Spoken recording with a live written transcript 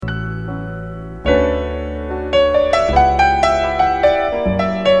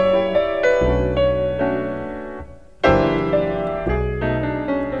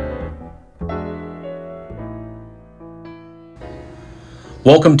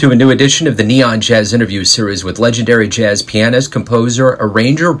Welcome to a new edition of the Neon Jazz Interview Series with legendary jazz pianist, composer,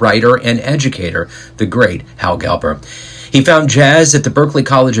 arranger, writer, and educator, the great Hal Galper. He found jazz at the Berklee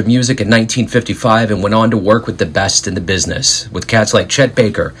College of Music in 1955 and went on to work with the best in the business, with cats like Chet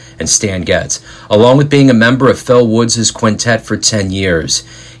Baker and Stan Getz, along with being a member of Phil Woods' quintet for 10 years.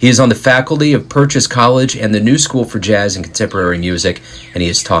 He is on the faculty of Purchase College and the New School for Jazz and Contemporary Music, and he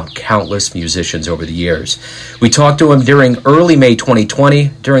has taught countless musicians over the years. We talked to him during early May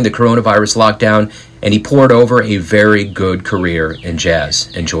 2020, during the coronavirus lockdown, and he poured over a very good career in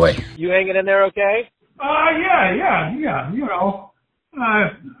jazz. Enjoy. You hanging in there okay? Yeah. You know,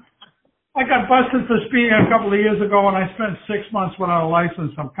 I got busted for speeding a couple of years ago, and I spent 6 months without a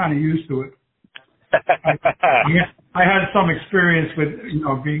license. I'm kind of used to it. I had some experience with,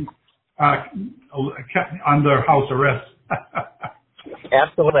 being kept under house arrest.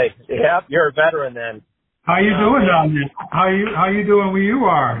 Absolutely. Yep, you're a veteran then. How you doing down there? How you doing where you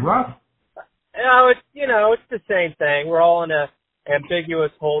are? Rough? It's the same thing. We're all in a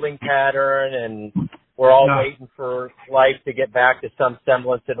ambiguous holding pattern, and we're all waiting for life to get back to some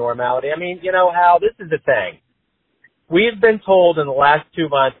semblance of normality. I mean, Hal, this is the thing. We've been told in the last 2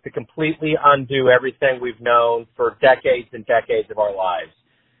 months to completely undo everything we've known for decades and decades of our lives.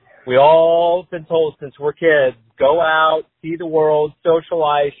 We all been told since we're kids, go out, see the world,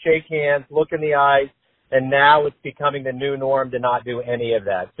 socialize, shake hands, look in the eyes, and now it's becoming the new norm to not do any of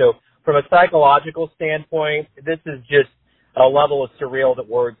that. So from a psychological standpoint, this is just a level of surreal that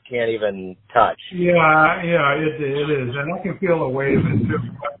words can't even touch. Yeah, it is. And I can feel the weight of it, too.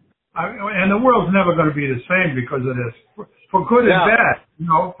 And the world's never going to be the same because of this, for good and bad,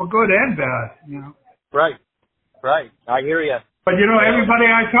 for good and bad, Right. I hear you. But, everybody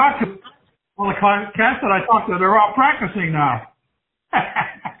I talk to, the cats that I talk to, they're all practicing now.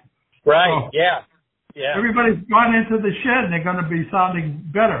 Right, yeah. Everybody's gone into the shed and they're going to be sounding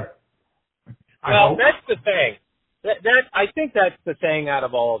better. Well, that's the thing. I think that's the thing out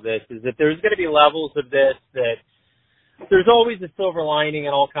of all of this, is that there's going to be levels of this that there's always a silver lining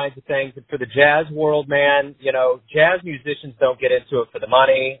and all kinds of things. And for the jazz world, man, jazz musicians don't get into it for the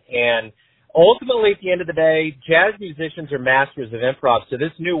money. And ultimately, at the end of the day, jazz musicians are masters of improv. So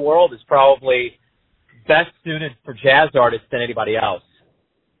this new world is probably best suited for jazz artists than anybody else.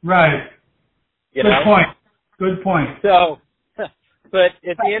 Right. Good point. So, but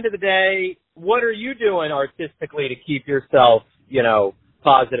at the end of the day, what are you doing artistically to keep yourself,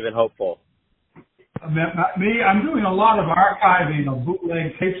 positive and hopeful? Me, I'm doing a lot of archiving of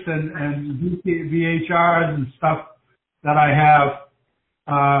bootleg tapes and VHRs and stuff that I have.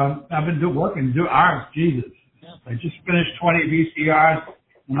 I've been doing art. Jesus, I just finished 20 VCRs,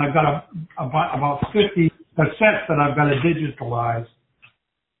 and I've got about 50 cassettes that I've got to digitalize.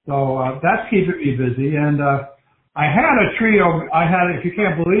 So that's keeping me busy. And I had a trio. If you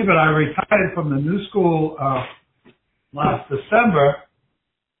can't believe it, I retired from the New School last December.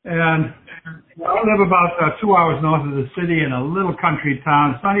 And I live about 2 hours north of the city in a little country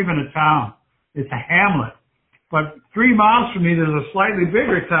town. It's not even a town. It's a hamlet. But 3 miles from me, there's a slightly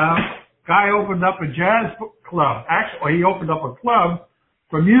bigger town. Guy opened up a jazz club. Actually, he opened up a club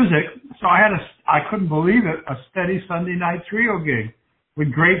for music. So I couldn't believe it, a steady Sunday night trio gig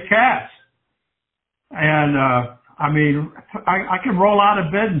with great cats. And, I can roll out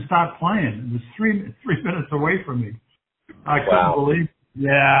of bed and start playing. It was three minutes away from me. I couldn't believe it.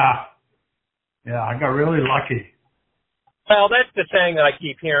 Yeah, I got really lucky. Well, that's the thing that I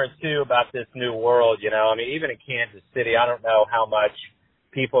keep hearing, too, about this new world, even in Kansas City, I don't know how much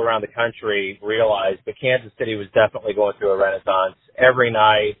people around the country realize, but Kansas City was definitely going through a renaissance. Every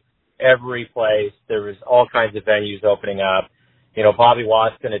night, every place, there was all kinds of venues opening up. Bobby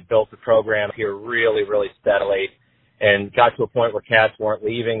Watson had built the program here really, really steadily and got to a point where cats weren't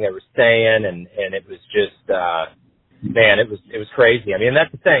leaving, they were staying, and it was just, man, it was crazy. I mean,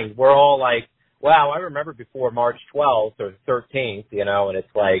 that's the thing. We're all like, wow, I remember before March 12th or 13th, and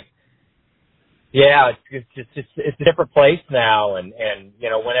it's like, yeah, it's a different place now. And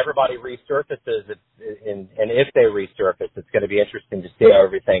when everybody resurfaces, and if they resurface, it's going to be interesting to see how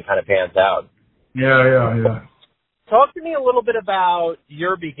everything kind of pans out. Yeah. Talk to me a little bit about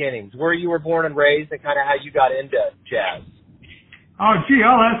your beginnings, where you were born and raised, and kind of how you got into jazz. Oh, gee,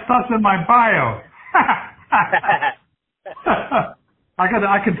 all that stuff's in my bio. I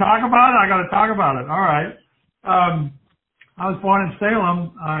can talk about it. I got to talk about it. All right. I was born in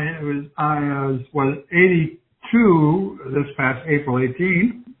Salem. I was 82 this past April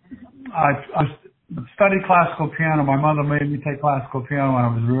 18. I studied classical piano. My mother made me take classical piano when I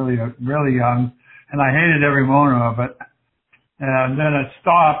was really young, and I hated every moment of it. And then it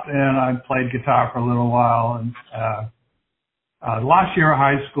stopped, and I played guitar for a little while, and last year of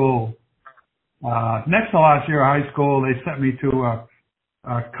high school, next to last year of high school, they sent me to a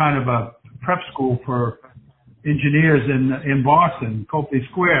kind of a prep school for engineers in Boston, Copley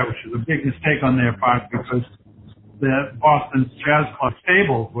Square, which is a big mistake on their part because the Boston Jazz Club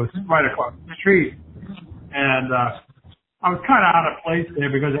stable was right across the street. And I was kind of out of place there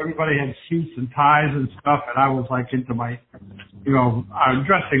because everybody had suits and ties and stuff, and I was like into my, I was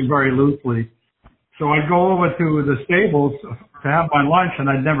dressing very loosely. So I'd go over to the stables to have my lunch, and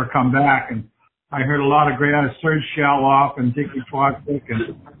I'd never come back. And I heard a lot of great artists, Serge Shaloff and Dickie Clark-Dick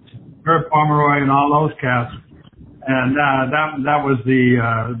and Herb Pomeroy and all those cats. And that was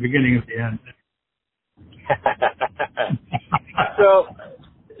the beginning of the end.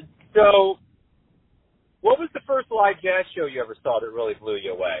 So, what was the first live jazz show you ever saw that really blew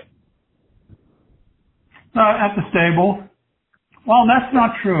you away? At the stable. Well, that's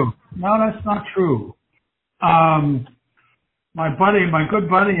not true. No, that's not true. My good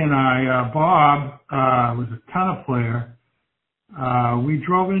buddy and I, Bob, was a tenor player. We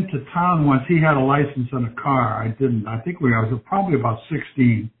drove into town once. He had a license on a car. I didn't. I think I was probably about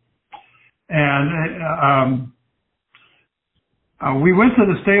 16. And we went to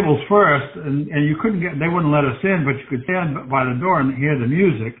the stables first, and you couldn't they wouldn't let us in, but you could stand by the door and hear the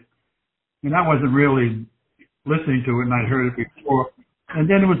music. And I wasn't really listening to it, and I'd heard it before. And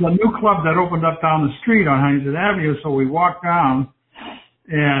then there was a new club that opened up down the street on Huntington Avenue, so we walked down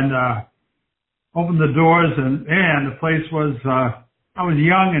and opened the doors, and the place was, I was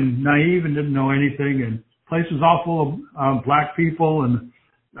young and naive and didn't know anything, and the place was all full of black people, and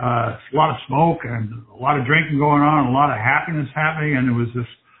a lot of smoke and a lot of drinking going on, a lot of happiness happening, and there was this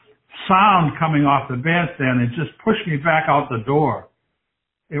sound coming off the bandstand. It just pushed me back out the door.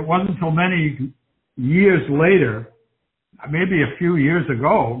 It wasn't until many years later, maybe a few years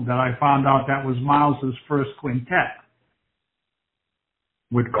ago, that I found out that was Miles's first quintet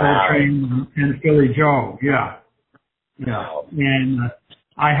with Coltrane and Philly Joe. Yeah. Wow. And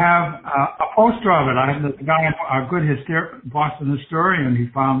I have a poster of it. I have the guy, a good Boston historian, he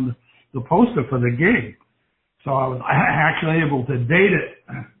found the poster for the gig. So I was actually able to date it.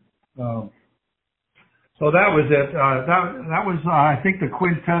 So that was it. That was, I think, the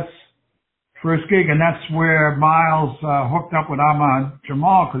quintet's first gig, and that's where Miles hooked up with Ahmad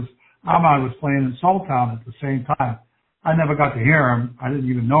Jamal, because Ahmad was playing in Soul Town at the same time. I never got to hear him. I didn't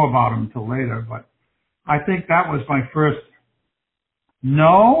even know about him until later, but I think that was my first.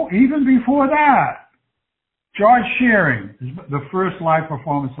 No, even before that, George Shearing is the first live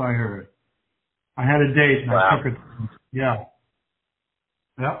performance I heard. I had a date and I took it. Yeah.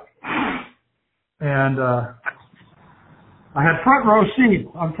 Yep. And I had front row seat.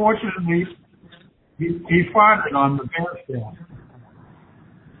 Unfortunately, he farted on the bandstand. Wow,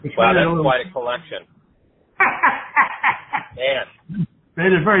 that's quite a collection. Man.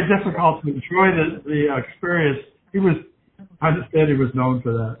 Made it very difficult to enjoy the experience. I understand he was known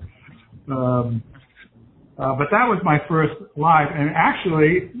for that. But that was my first live. And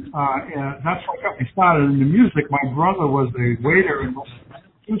actually, that's what got me started in the music. My brother was a waiter in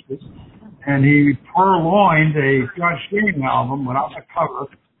Massachusetts, and he purloined a George Shearing album without the cover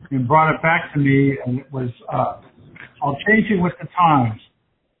and brought it back to me, and it was called Changing with the Times.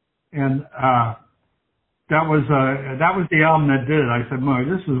 And that was the album that did it. I said, "Mother,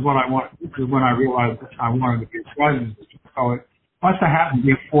 this is what I want." This is when I realized that I wanted to be a president. So it must have happened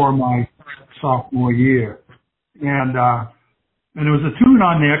before my sophomore year. And there was a tune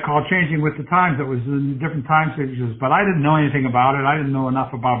on there called Changing with the Times that was in different time signatures, but I didn't know anything about it. I didn't know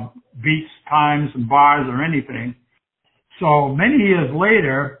enough about beats, times, and bars or anything. So many years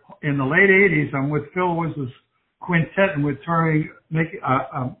later, in the late 80s, I'm with Phil Wiz's quintet, and we're touring, making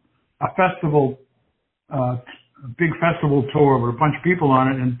a festival, a big festival tour with a bunch of people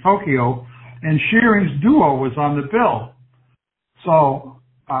on it in Tokyo, and Shearing's duo was on the bill. So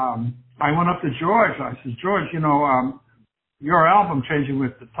I went up to George. I said, "George, your album, Changing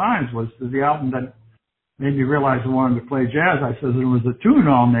with the Times, was the album that made me realize I wanted to play jazz." I said, "There was a tune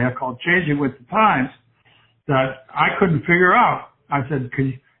on there called Changing with the Times that I couldn't figure out." I said,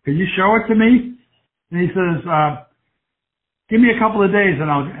 "Can you show it to me?" And he says, "Give me a couple of days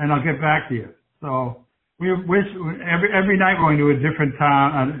and I'll get back to you." So we're every night we're going to a different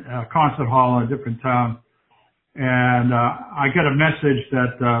town, a concert hall in a different town. And I get a message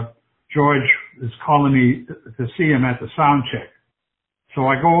that George is calling me to see him at the sound check. So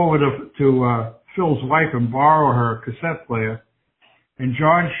I go over to Phil's wife and borrow her cassette player, and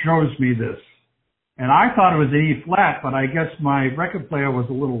George shows me this. And I thought it was an E flat, but I guess my record player was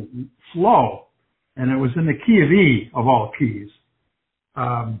a little slow, and it was in the key of E of all keys.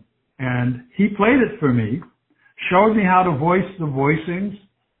 And he played it for me, showed me how to voice the voicings,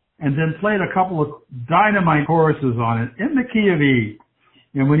 and then played a couple of dynamite choruses on it in the key of E.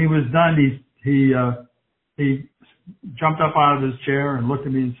 And when he was done, he jumped up out of his chair and looked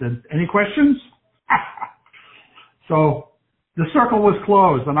at me and said, "Any questions?" So the circle was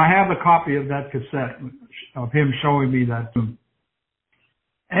closed, and I have a copy of that cassette of him showing me that tune.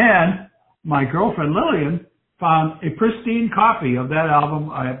 And my girlfriend Lillian found a pristine copy of that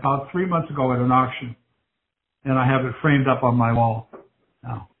album about 3 months ago at an auction, and I have it framed up on my wall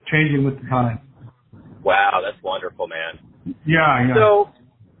now, changing with the time. Wow, that's wonderful, man. Yeah.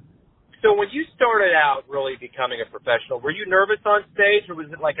 So when you started out really becoming a professional, were you nervous on stage, or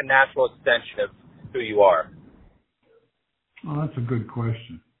was it like a natural extension of who you are? Oh, that's a good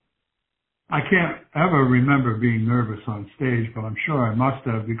question. I can't ever remember being nervous on stage, but I'm sure I must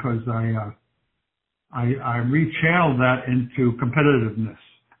have, because I rechanneled that into competitiveness.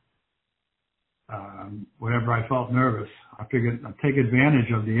 Whenever I felt nervous, I figured I'd take advantage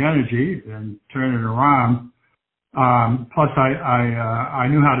of the energy and turn it around. Plus, I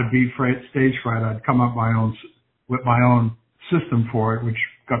knew how to beat stage fright. I'd come up with my own system for it, which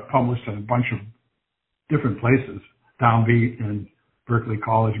got published in a bunch of different places, Downbeat and Berklee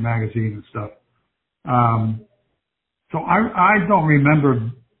College Magazine and stuff. So I don't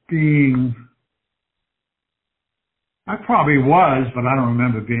remember being. I probably was, but I don't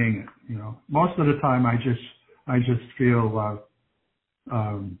remember being it. Most of the time I just feel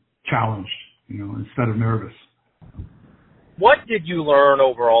challenged, instead of nervous. What did you learn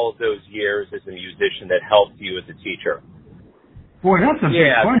over all of those years as a musician that helped you as a teacher? Boy, that's a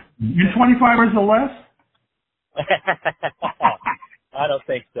big question. In 25 years or less? I don't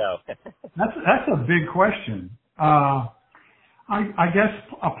think so. That's a big question. I guess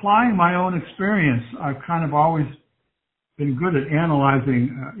applying my own experience, I've kind of always been good at analyzing.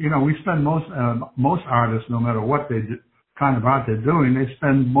 We spend most artists, no matter what kind of art they're doing, they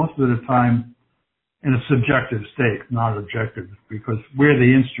spend most of the time in a subjective state, not objective, because we're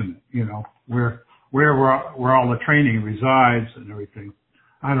the instrument. Where all the training resides and everything.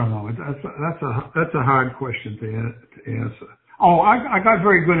 I don't know. That's a hard question to answer. Oh, I got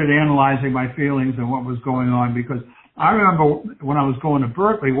very good at analyzing my feelings and what was going on, because I remember when I was going to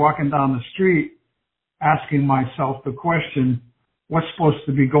Berklee, walking down the street, asking myself the question, what's supposed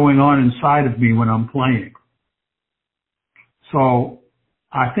to be going on inside of me when I'm playing? So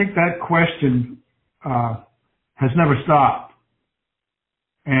I think that question has never stopped.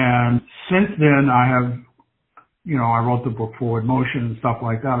 And since then, I wrote the book Forward Motion and stuff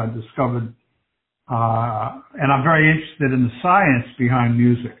like that. I discovered, and I'm very interested in the science behind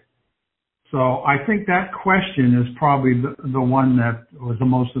music. So I think that question is probably the one that was the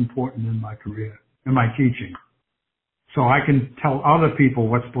most important in my career, in my teaching. So I can tell other people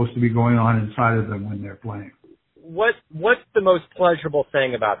what's supposed to be going on inside of them when they're playing. What's the most pleasurable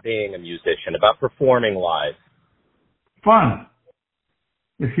thing about being a musician, about performing live? Fun.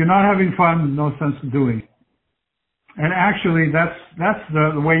 If you're not having fun, no sense in doing it. And actually, that's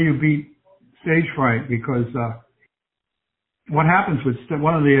the way you beat stage fright, because what happens with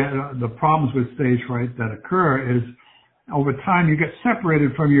one of the problems with stage fright that occur is over time you get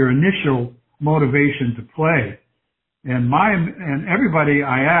separated from your initial motivation to play. And everybody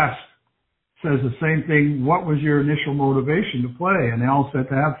I asked says the same thing. What was your initial motivation to play? And they all said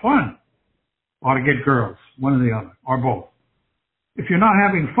to have fun or to get girls, one or the other, or both. If you're not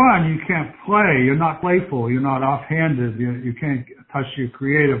having fun, you can't play. You're not playful. You're not offhanded. You can't touch your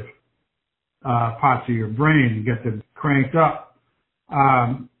creative parts of your brain and get them cranked up.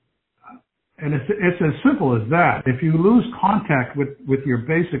 And it's as simple as that. If you lose contact with your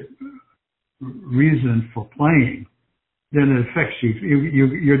basic reason for playing, then it affects you.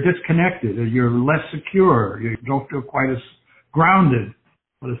 You're disconnected. You're less secure. You don't feel quite as grounded.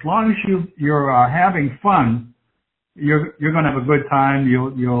 But as long as you're having fun, you're going to have a good time.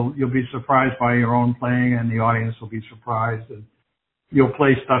 You'll be surprised by your own playing, and the audience will be surprised. And you'll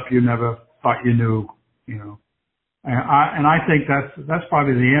play stuff you never thought you knew. And I think that's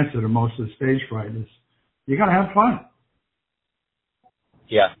probably the answer to most of the stage fright is you got to have fun.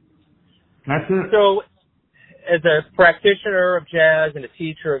 Yeah, that's it. So, as a practitioner of jazz and a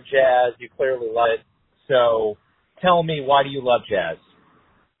teacher of jazz, you clearly love it. So, tell me, why do you love jazz?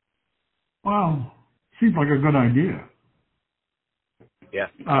 Well, seems like a good idea. Yeah.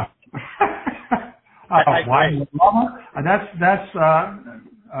 Why?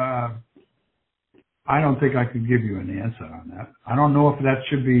 I don't think I could give you an answer on that. I don't know if that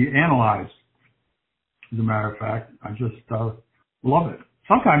should be analyzed. As a matter of fact, I just love it.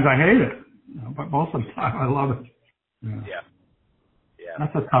 Sometimes I hate it, but most of the time I love it. Yeah. Yeah.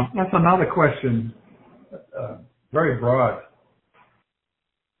 That's another question. very broad.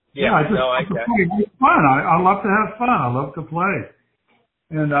 Yeah, I just love to play. It's fun. I love to have fun. I love to play.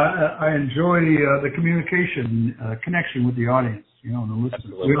 And I enjoy the communication, connection with the audience, and the listeners.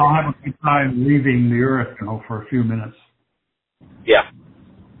 Absolutely. We all have a good time leaving the earth, for a few minutes. Yeah,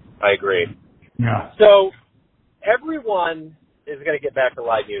 I agree. Yeah. So everyone is going to get back to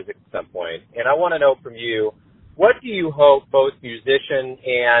live music at some point, and I want to know from you, what do you hope both musician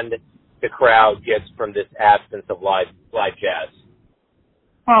and the crowd gets from this absence of live jazz?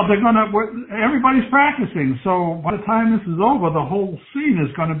 Well, everybody's practicing, so by the time this is over, the whole scene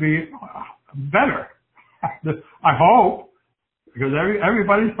is going to be better. I hope, because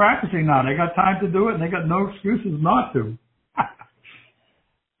everybody's practicing now. They got time to do it, and they got no excuses not to.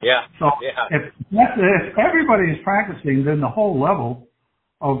 Yeah. So if everybody is practicing, then the whole level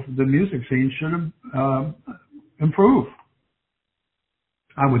of the music scene should improve,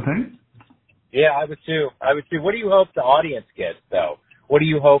 I would think. Yeah, I would too. What do you hope the audience gets, though? What do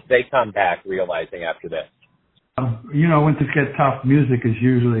you hope they come back realizing after this? When things get tough, music is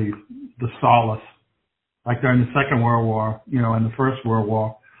usually the solace. Like during the Second World War, and the First World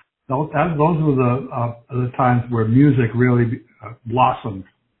War, those were the times where music really blossomed.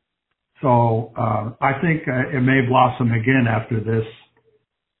 So I think it may blossom again after this.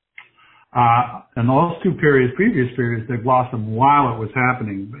 And those two previous periods, they blossomed while it was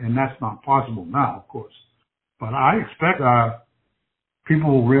happening, and that's not possible now, of course. But I expect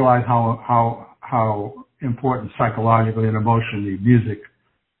people will realize how important psychologically and emotionally music,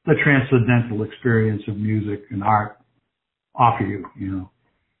 the transcendental experience of music and art, offer you.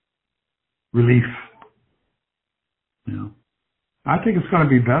 Relief. I think it's going to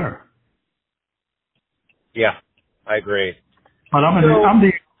be better. Yeah, I agree. But I'm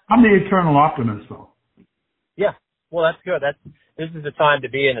the eternal optimist, though. Yeah, well, that's good. This is the time to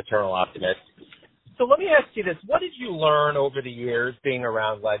be an eternal optimist. So let me ask you this. What did you learn over the years being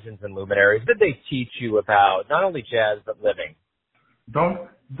around legends and luminaries? What did they teach you about not only jazz, but living? Don't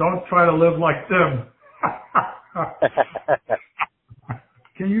try to live like them.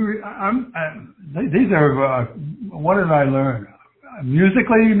 Can you, these are, what did I learn?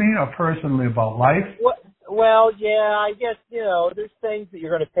 Musically, you mean, or personally about life? Well, yeah, I guess, there's things that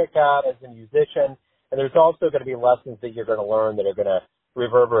you're going to pick out as a musician, and there's also going to be lessons that you're going to learn that are going to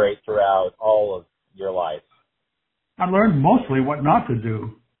reverberate throughout all of your life. I learned mostly what not to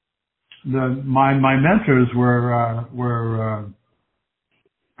do. My mentors were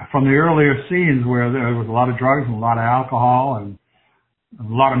from the earlier scenes where there was a lot of drugs and a lot of alcohol and a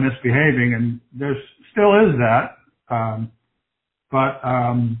lot of misbehaving, and there still is that, but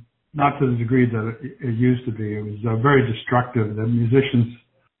not to the degree that it used to be. It was very destructive. The musicians,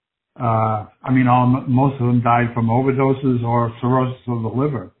 most of them died from overdoses or cirrhosis of the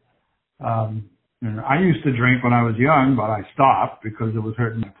liver. I used to drink when I was young, but I stopped because it was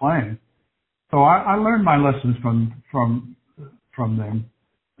hurting my playing. So I learned my lessons from them.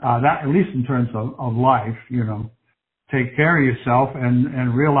 That, at least in terms of life, take care of yourself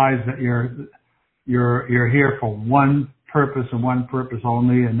and realize that you're here for one purpose and one purpose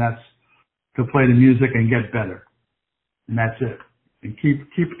only, and that's to play the music and get better. And that's it. And keep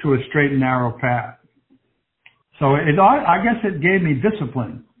to a straight and narrow path. So I guess it gave me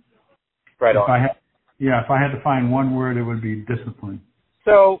discipline. Right on. If I had to find one word, it would be discipline.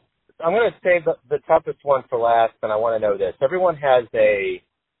 So I'm going to save the toughest one for last, and I want to know this. Everyone has a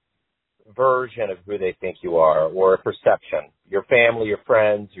version of who they think you are, or a perception. Your family, your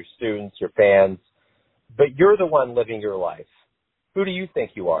friends, your students, your fans. But you're the one living your life. Who do you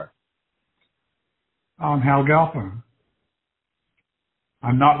think you are? I'm Hal Galper.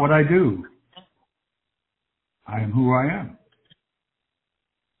 I'm not what I do. I am who I am.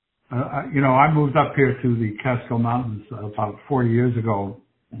 I moved up here to the Catskill Mountains about 40 years ago.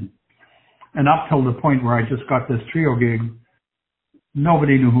 And up till the point where I just got this trio gig,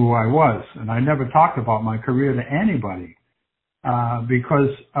 nobody knew who I was. And I never talked about my career to anybody. Because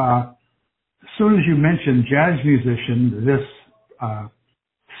as soon as you mention jazz musician, this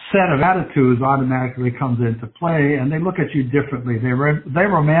set of attitudes automatically comes into play, and they look at you differently. They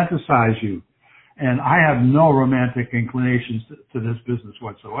romanticize you. And I have no romantic inclinations to this business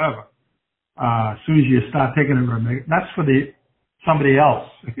whatsoever. As soon as you start taking it, that's for somebody else,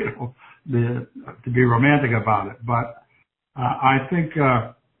 to be romantic about it. But I think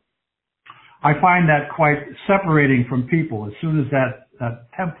I find that quite separating from people. As soon as that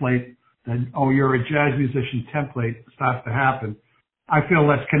template, you're a jazz musician template starts to happen, I feel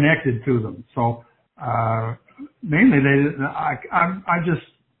less connected to them. So mainly I'm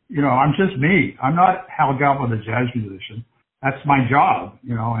just me. I'm not Hal Galper, the jazz musician. That's my job,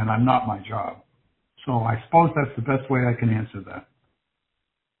 and I'm not my job. So I suppose that's the best way I can answer that.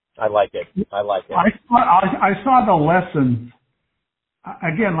 I like it. I like it. I saw the lessons.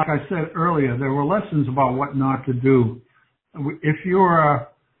 Again, like I said earlier, there were lessons about what not to do. If you're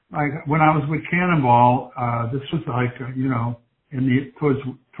like when I was with Cannonball, this was like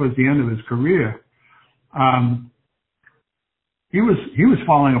towards the end of his career. He was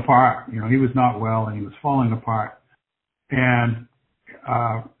falling apart. You know, he was not well, and he was falling apart. And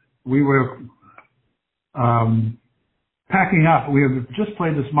we were packing up. We had just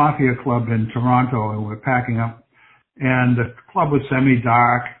played this Mafia club in Toronto, and we were packing up. And the club was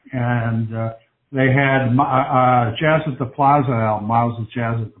semi-dark, and they had Jazz at the Plaza album, Miles'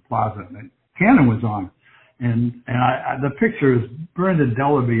 Jazz at the Plaza. And Cannon was on. And the picture is burned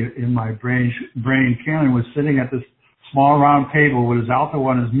indelibly in my brain. Cannon was sitting at this small round table with his alto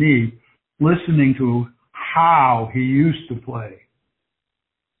on his knee, listening to how he used to play.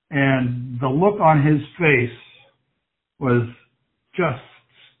 And the look on his face was just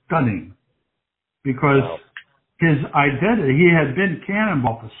stunning, because his identity, he had been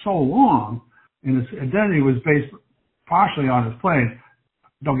Cannonball for so long, and his identity was based partially on his playing.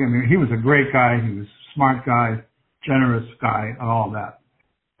 Don't get me wrong, he was a great guy, he was a smart guy, generous guy, and all that.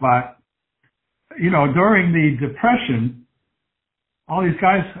 But, you know, during the Depression, all these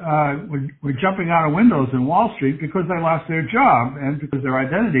guys were jumping out of windows in Wall Street because they lost their job, and because their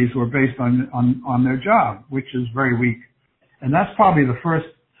identities were based on their job, which is very weak. And that's probably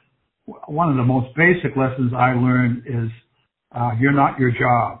one of the most basic lessons I learned is you're not your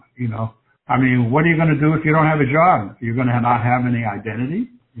job, you know. I mean, what are you going to do if you don't have a job? You're going to not have any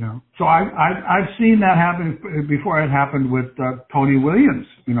identity, you know. So I've seen that happen before. It happened with Tony Williams,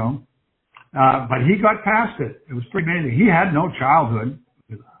 you know. But he got past it. It was pretty amazing. He had no childhood.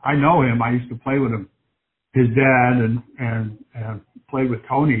 I know him. I used to play with him, his dad, and played with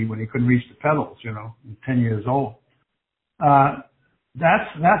Tony when he couldn't reach the pedals, you know, 10 years old. I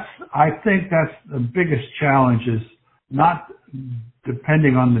think that's the biggest challenge, is not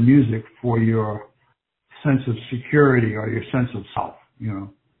depending on the music for your sense of security or your sense of self, you know.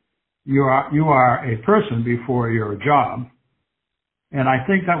 You are a person before you're a job. And I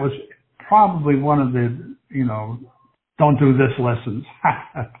think that was probably one of the, you know, don't do this lessons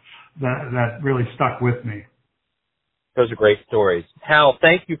that really stuck with me. Those are great stories. Hal,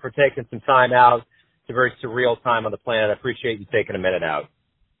 thank you for taking some time out. It's a very surreal time on the planet. I appreciate you taking a minute out.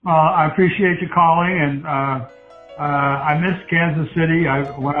 I appreciate you calling, and I miss Kansas City.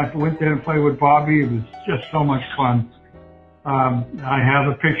 When I went there and played with Bobby, it was just so much fun. I have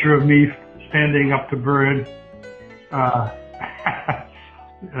a picture of me standing up to Bird,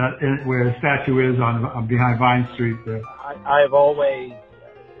 where the statue is on behind Vine Street there. I've always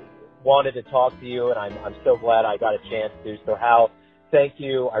wanted to talk to you, and I'm so glad I got a chance to. So Hal, thank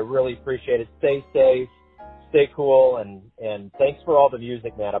you. I really appreciate it. Stay safe, stay cool, and thanks for all the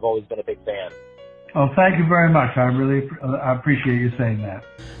music, man. I've always been a big fan. Oh, thank you very much. I really appreciate you saying that.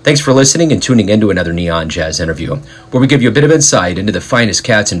 Thanks for listening and tuning in to another Neon Jazz interview, where we give you a bit of insight into the finest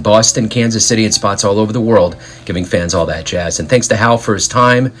cats in Boston, Kansas City, and spots all over the world, giving fans all that jazz. And thanks to Hal for his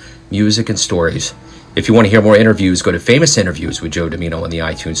time, music, and stories. If you want to hear more interviews, go to Famous Interviews with Joe Domino in the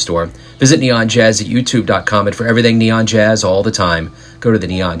iTunes Store. Visit Neon Jazz at youtube.com, and for everything Neon Jazz all the time, go to the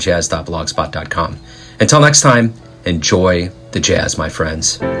neonjazz.blogspot.com. Until next time, enjoy the jazz, my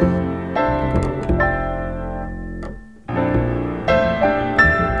friends.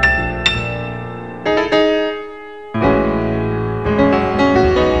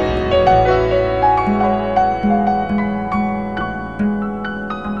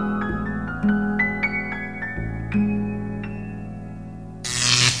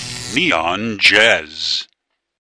 Neon Jazz.